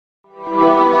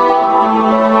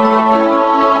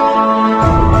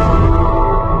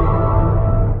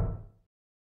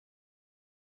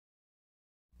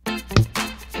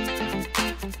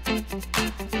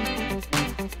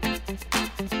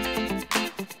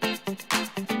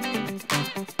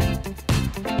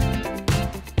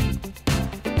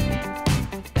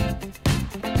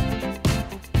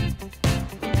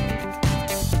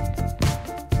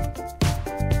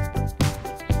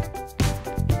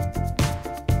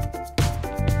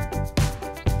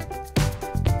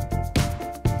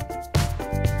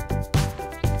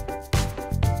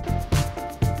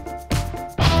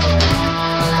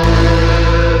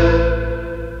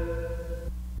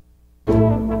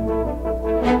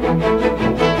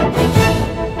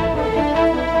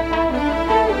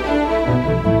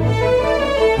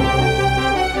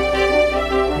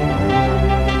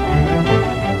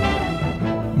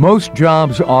Most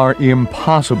jobs are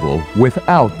impossible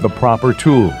without the proper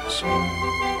tools.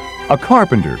 A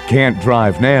carpenter can't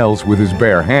drive nails with his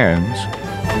bare hands.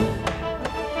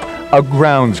 A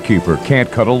groundskeeper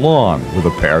can't cut a lawn with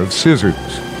a pair of scissors.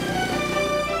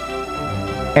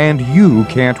 And you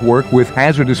can't work with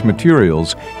hazardous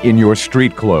materials in your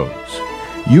street clothes.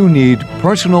 You need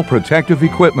personal protective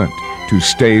equipment to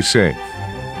stay safe.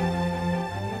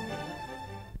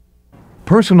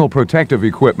 Personal protective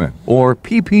equipment, or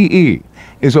PPE,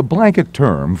 is a blanket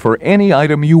term for any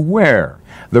item you wear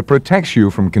that protects you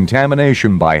from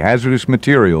contamination by hazardous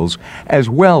materials as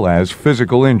well as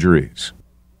physical injuries.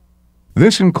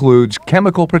 This includes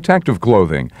chemical protective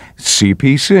clothing,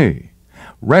 CPC,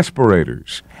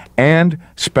 respirators, and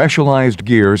specialized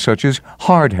gear such as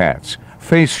hard hats,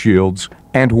 face shields,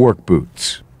 and work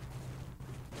boots.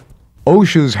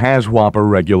 OSHA's HAZWOPER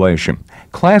regulation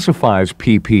classifies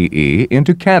PPE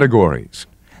into categories: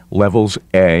 levels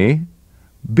A,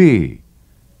 B,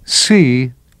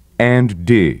 C, and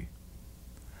D.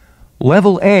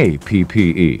 Level A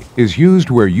PPE is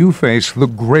used where you face the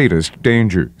greatest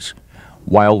dangers,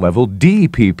 while Level D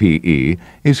PPE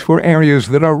is for areas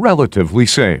that are relatively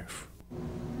safe.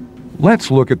 Let's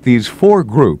look at these 4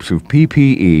 groups of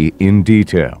PPE in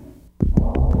detail.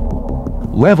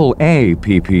 Level A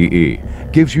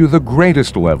PPE gives you the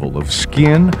greatest level of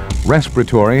skin,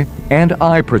 respiratory, and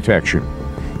eye protection.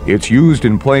 It's used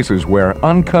in places where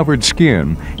uncovered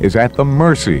skin is at the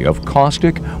mercy of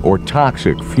caustic or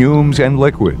toxic fumes and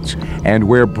liquids, and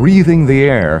where breathing the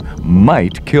air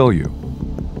might kill you.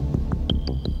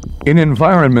 In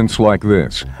environments like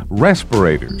this,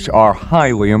 respirators are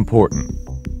highly important.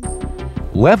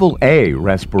 Level A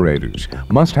respirators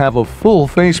must have a full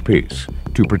facepiece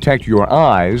to protect your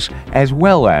eyes as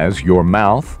well as your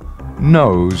mouth,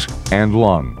 nose, and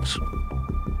lungs.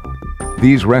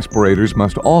 These respirators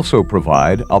must also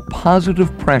provide a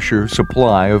positive pressure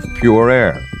supply of pure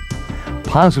air.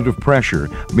 Positive pressure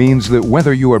means that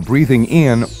whether you are breathing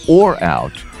in or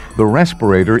out, the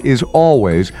respirator is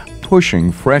always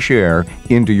pushing fresh air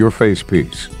into your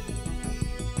facepiece.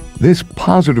 This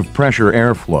positive pressure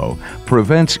airflow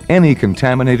prevents any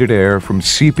contaminated air from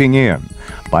seeping in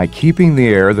by keeping the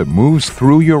air that moves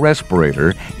through your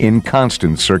respirator in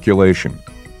constant circulation.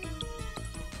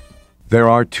 There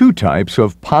are 2 types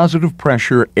of positive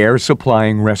pressure air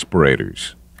supplying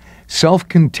respirators: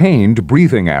 self-contained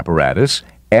breathing apparatus,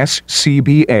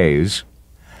 SCBAs,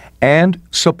 and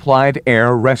supplied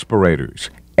air respirators,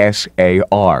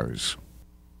 SARs.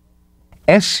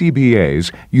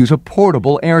 SCBAs use a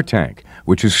portable air tank,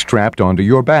 which is strapped onto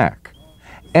your back.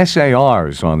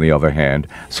 SARs, on the other hand,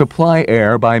 supply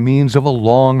air by means of a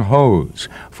long hose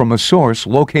from a source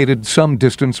located some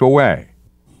distance away.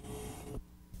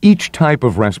 Each type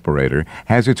of respirator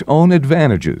has its own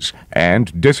advantages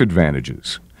and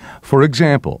disadvantages. For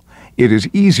example, it is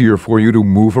easier for you to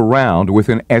move around with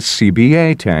an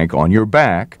SCBA tank on your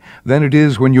back than it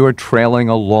is when you're trailing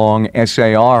a long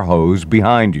SAR hose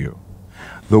behind you.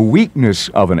 The weakness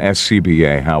of an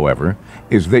SCBA, however,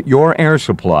 is that your air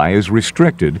supply is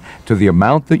restricted to the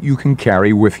amount that you can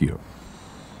carry with you.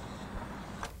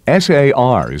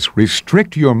 SARs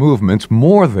restrict your movements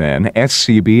more than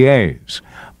SCBAs,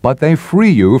 but they free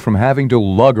you from having to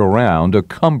lug around a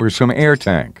cumbersome air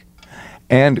tank.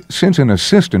 And since an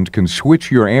assistant can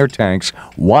switch your air tanks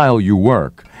while you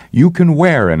work, you can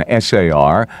wear an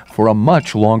SAR for a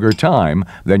much longer time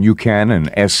than you can an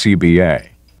SCBA.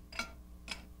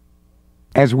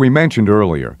 As we mentioned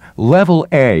earlier, Level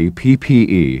A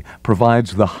PPE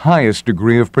provides the highest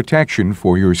degree of protection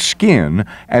for your skin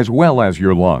as well as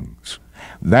your lungs.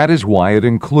 That is why it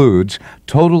includes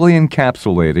totally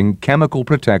encapsulating chemical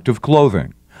protective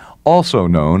clothing, also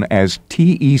known as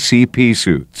TECP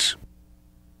suits.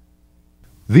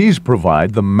 These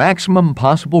provide the maximum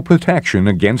possible protection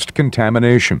against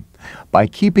contamination by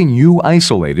keeping you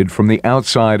isolated from the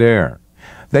outside air.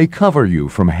 They cover you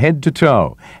from head to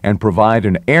toe and provide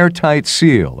an airtight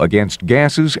seal against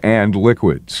gases and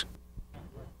liquids.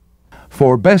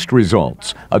 For best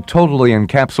results, a totally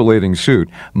encapsulating suit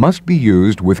must be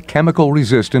used with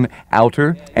chemical-resistant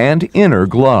outer and inner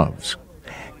gloves.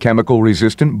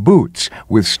 Chemical-resistant boots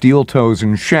with steel toes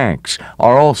and shanks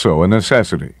are also a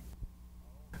necessity.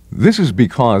 This is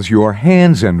because your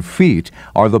hands and feet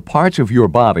are the parts of your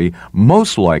body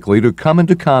most likely to come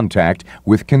into contact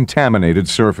with contaminated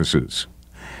surfaces.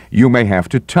 You may have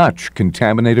to touch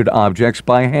contaminated objects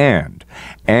by hand,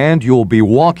 and you'll be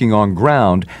walking on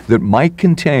ground that might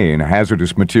contain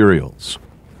hazardous materials.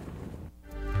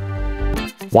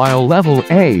 While Level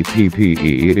A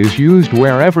PPE is used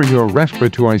wherever your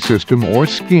respiratory system or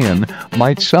skin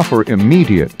might suffer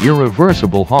immediate,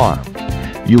 irreversible harm,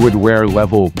 you would wear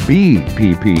Level B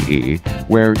PPE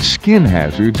where skin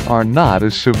hazards are not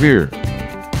as severe.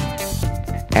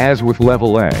 As with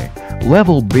Level A,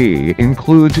 Level B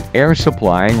includes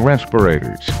air-supplying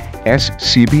respirators,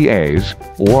 SCBAs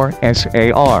or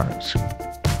SARs.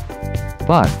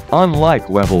 But unlike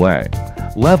Level A,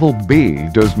 Level B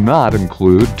does not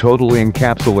include totally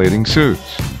encapsulating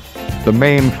suits. The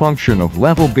main function of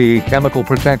Level B chemical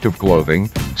protective clothing,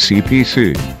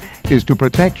 CPC, is to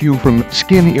protect you from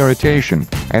skin irritation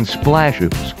and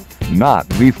splashes, not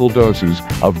lethal doses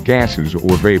of gases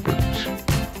or vapors.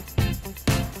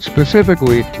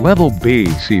 Specifically, Level B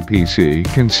CPC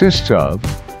consists of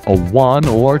a 1-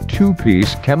 or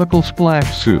 2-piece chemical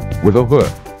splash suit with a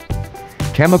hood,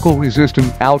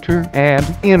 chemical-resistant outer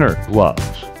and inner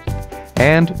gloves,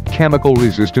 and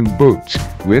chemical-resistant boots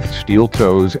with steel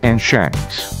toes and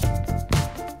shanks.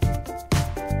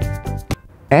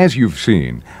 As you've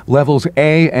seen, Levels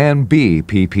A and B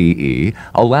PPE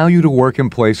allow you to work in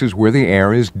places where the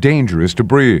air is dangerous to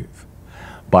breathe.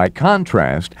 By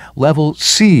contrast, Level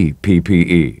C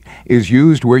PPE is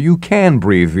used where you can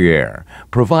breathe the air,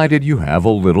 provided you have a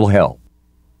little help.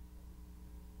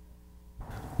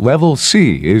 Level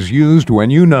C is used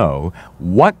when you know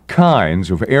what kinds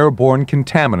of airborne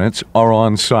contaminants are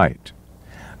on site,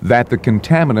 that the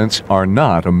contaminants are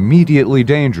not immediately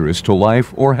dangerous to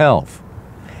life or health,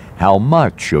 how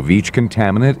much of each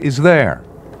contaminant is there,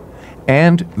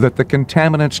 and that the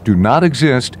contaminants do not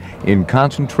exist in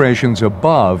concentrations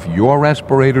above your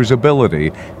respirator's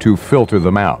ability to filter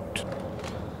them out.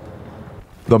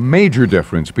 The major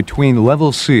difference between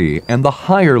Level C and the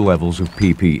higher levels of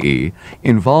PPE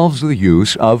involves the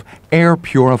use of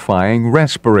Air-Purifying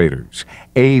Respirators,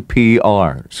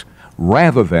 APRs,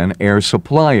 rather than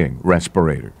air-supplying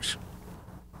respirators.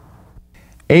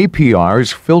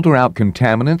 APRs filter out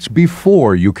contaminants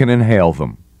before you can inhale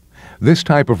them. This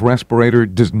type of respirator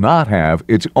does not have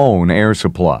its own air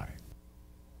supply.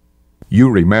 You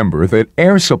remember that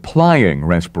air-supplying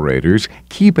respirators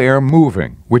keep air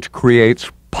moving, which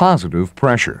creates positive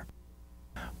pressure.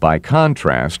 By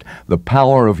contrast, the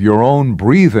power of your own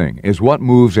breathing is what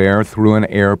moves air through an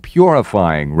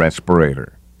air-purifying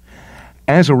respirator.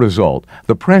 As a result,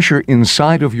 the pressure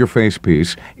inside of your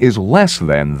facepiece is less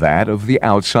than that of the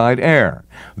outside air.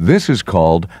 This is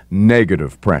called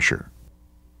negative pressure.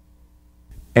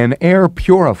 An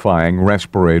air-purifying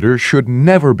respirator should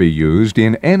never be used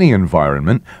in any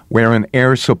environment where an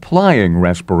air-supplying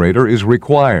respirator is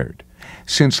required,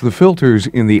 since the filters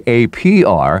in the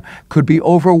APR could be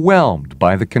overwhelmed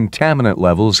by the contaminant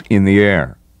levels in the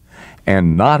air.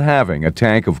 And not having a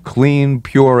tank of clean,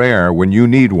 pure air when you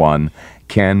need one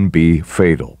can be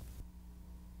fatal.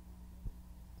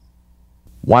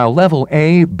 While Level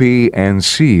A, B, and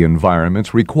C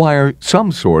environments require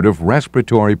some sort of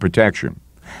respiratory protection,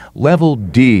 Level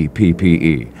D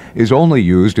PPE is only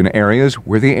used in areas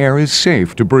where the air is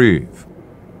safe to breathe.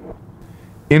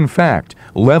 In fact,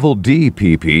 Level D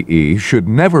PPE should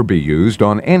never be used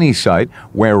on any site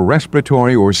where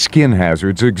respiratory or skin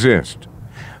hazards exist.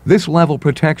 This level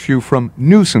protects you from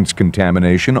nuisance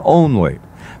contamination only,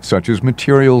 such as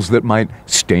materials that might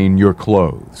stain your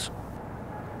clothes.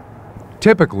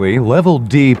 Typically, Level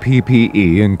D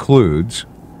PPE includes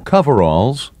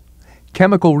coveralls,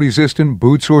 chemical-resistant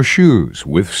boots or shoes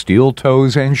with steel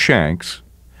toes and shanks,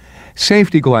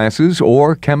 safety glasses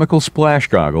or chemical splash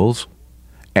goggles,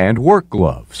 and work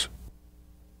gloves.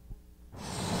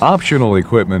 Optional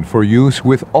equipment for use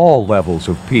with all levels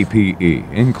of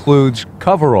PPE includes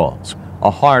coveralls,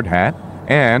 a hard hat,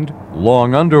 and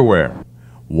long underwear.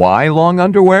 Why long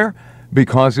underwear?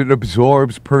 Because it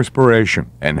absorbs perspiration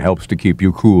and helps to keep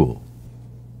you cool.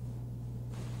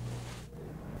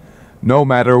 No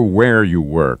matter where you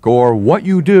work or what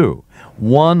you do,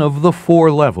 one of the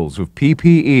 4 levels of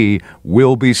PPE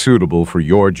will be suitable for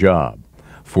your job.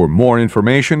 For more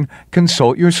information,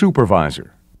 consult your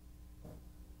supervisor.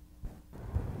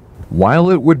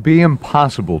 While it would be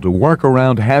impossible to work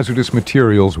around hazardous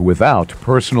materials without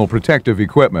personal protective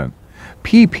equipment,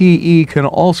 PPE can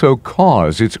also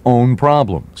cause its own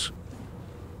problems.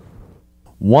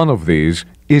 One of these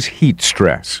is heat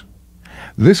stress.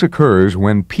 This occurs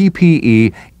when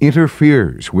PPE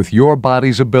interferes with your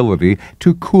body's ability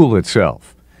to cool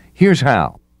itself. Here's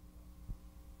how.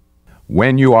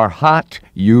 When you are hot,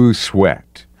 you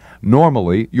sweat.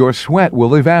 Normally, your sweat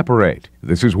will evaporate.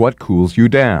 This is what cools you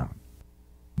down.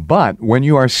 But when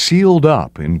you are sealed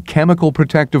up in chemical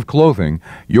protective clothing,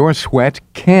 your sweat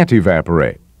can't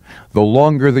evaporate. The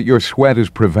longer that your sweat is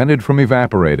prevented from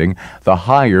evaporating, the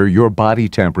higher your body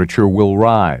temperature will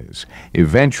rise.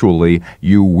 Eventually,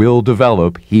 you will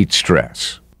develop heat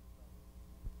stress.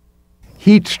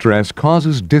 Heat stress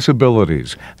causes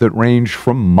disabilities that range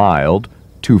from mild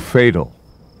to fatal.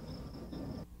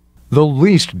 The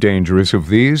least dangerous of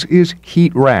these is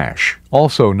heat rash,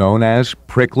 also known as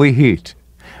prickly heat.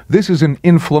 This is an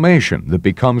inflammation that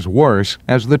becomes worse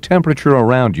as the temperature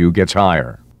around you gets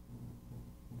higher.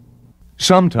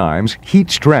 Sometimes heat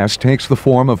stress takes the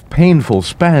form of painful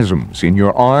spasms in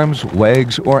your arms,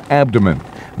 legs, or abdomen.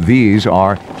 These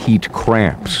are heat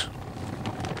cramps.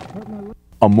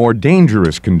 A more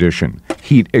dangerous condition,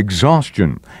 heat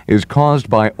exhaustion, is caused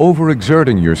by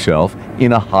overexerting yourself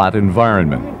in a hot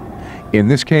environment. In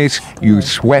this case, you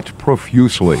sweat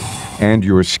profusely, and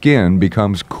your skin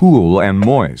becomes cool and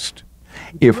moist.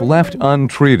 If left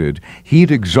untreated, heat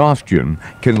exhaustion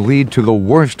can lead to the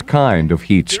worst kind of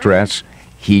heat stress,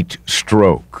 heat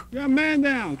stroke. You're a man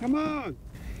down, come on!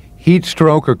 Heat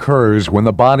stroke occurs when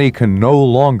the body can no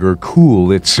longer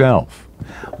cool itself.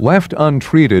 Left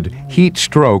untreated, heat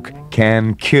stroke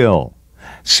can kill.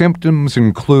 Symptoms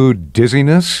include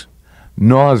dizziness,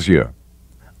 nausea,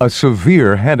 a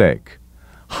severe headache,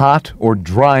 hot or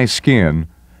dry skin,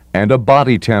 and a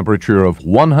body temperature of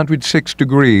 106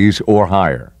 degrees or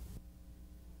higher.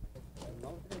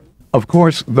 Of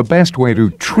course, the best way to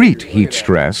treat heat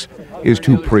stress is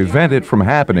to prevent it from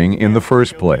happening in the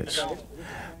first place.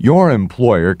 Your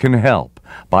employer can help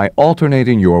by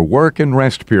alternating your work and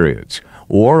rest periods,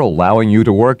 or allowing you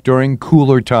to work during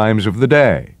cooler times of the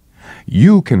day.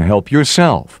 You can help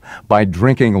yourself by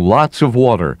drinking lots of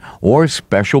water or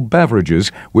special beverages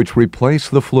which replace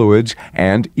the fluids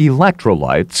and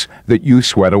electrolytes that you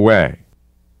sweat away.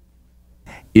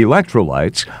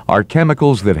 Electrolytes are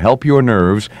chemicals that help your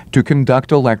nerves to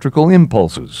conduct electrical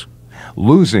impulses.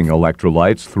 Losing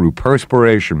electrolytes through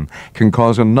perspiration can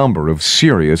cause a number of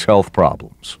serious health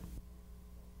problems.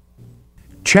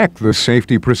 Check the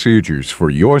safety procedures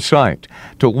for your site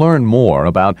to learn more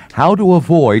about how to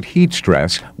avoid heat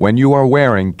stress when you are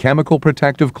wearing chemical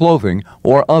protective clothing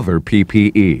or other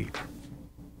PPE.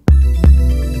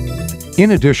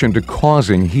 In addition to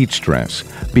causing heat stress,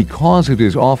 because it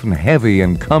is often heavy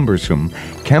and cumbersome,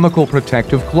 chemical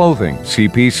protective clothing,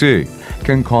 CPC,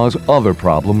 can cause other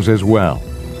problems as well.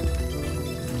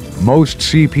 Most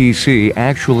CPC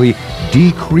actually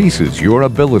decreases your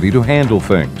ability to handle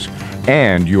things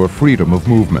and your freedom of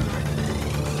movement.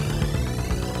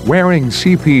 Wearing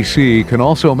CPC can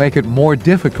also make it more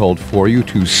difficult for you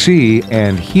to see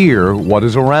and hear what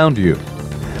is around you.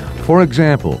 For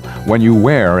example, when you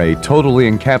wear a totally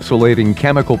encapsulating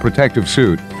chemical protective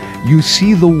suit, you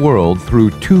see the world through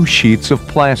two sheets of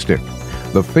plastic,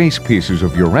 the face pieces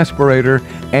of your respirator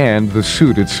and the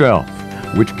suit itself,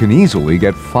 which can easily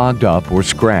get fogged up or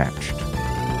scratched.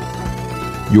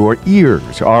 Your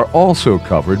ears are also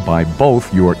covered by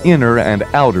both your inner and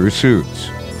outer suits.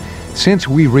 Since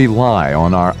we rely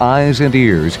on our eyes and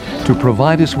ears to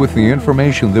provide us with the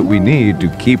information that we need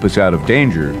to keep us out of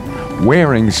danger,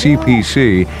 wearing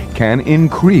CPC can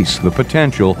increase the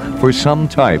potential for some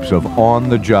types of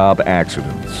on-the-job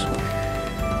accidents.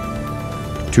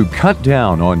 To cut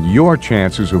down on your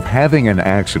chances of having an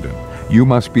accident, you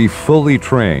must be fully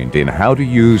trained in how to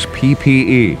use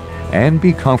PPE and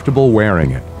be comfortable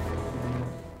wearing it.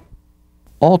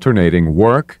 Alternating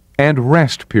work and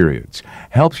rest periods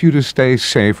helps you to stay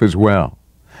safe as well.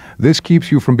 This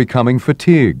keeps you from becoming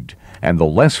fatigued, and the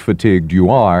less fatigued you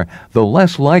are, the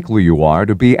less likely you are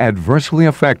to be adversely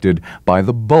affected by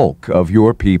the bulk of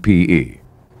your PPE.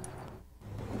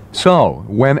 So,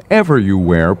 whenever you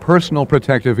wear personal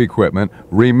protective equipment,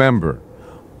 remember,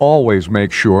 always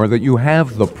make sure that you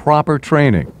have the proper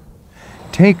training.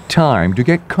 Take time to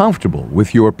get comfortable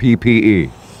with your PPE.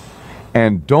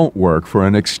 And don't work for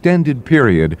an extended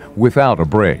period without a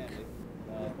break.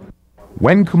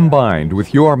 When combined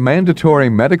with your mandatory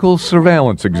medical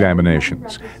surveillance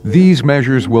examinations, these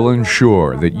measures will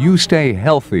ensure that you stay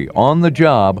healthy on the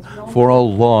job for a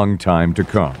long time to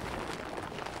come.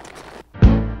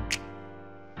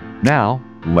 Now,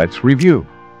 let's review.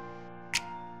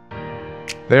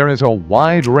 There is a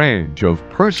wide range of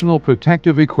personal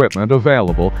protective equipment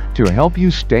available to help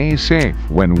you stay safe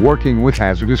when working with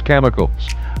hazardous chemicals,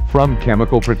 from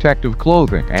chemical protective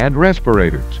clothing and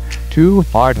respirators to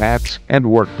hard hats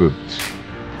and work boots.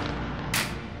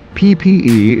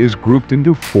 PPE is grouped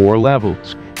into 4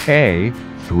 levels, A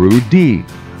through D,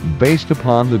 based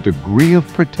upon the degree of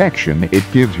protection it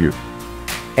gives you.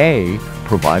 A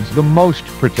provides the most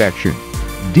protection,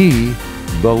 D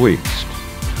the least.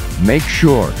 Make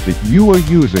sure that you are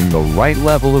using the right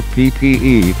level of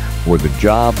PPE for the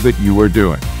job that you are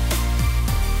doing.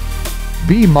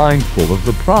 Be mindful of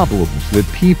the problems that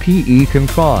PPE can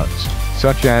cause,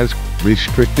 such as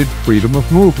restricted freedom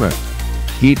of movement,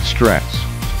 heat stress,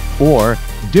 or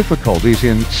difficulties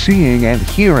in seeing and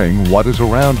hearing what is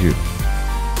around you.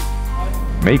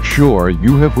 Make sure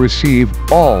you have received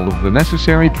all of the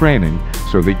necessary training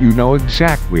so that you know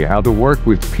exactly how to work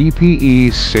with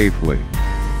PPE safely.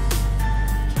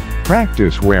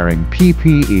 Practice wearing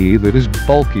PPE that is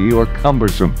bulky or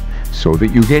cumbersome so that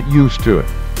you get used to it.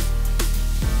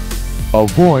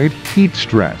 Avoid heat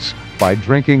stress by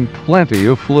drinking plenty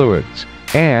of fluids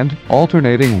and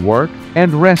alternating work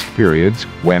and rest periods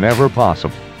whenever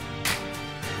possible.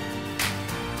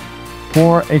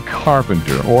 For a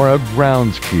carpenter or a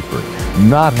groundskeeper,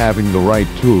 not having the right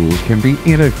tools can be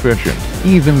inefficient,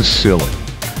 even silly.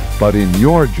 But in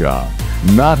your job,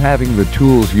 not having the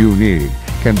tools you need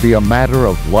can be a matter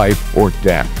of life or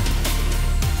death.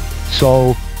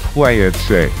 So, play it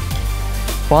safe.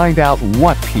 Find out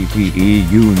what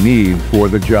PPE you need for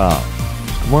the job.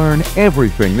 Learn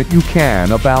everything that you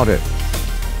can about it.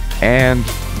 And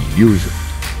use it.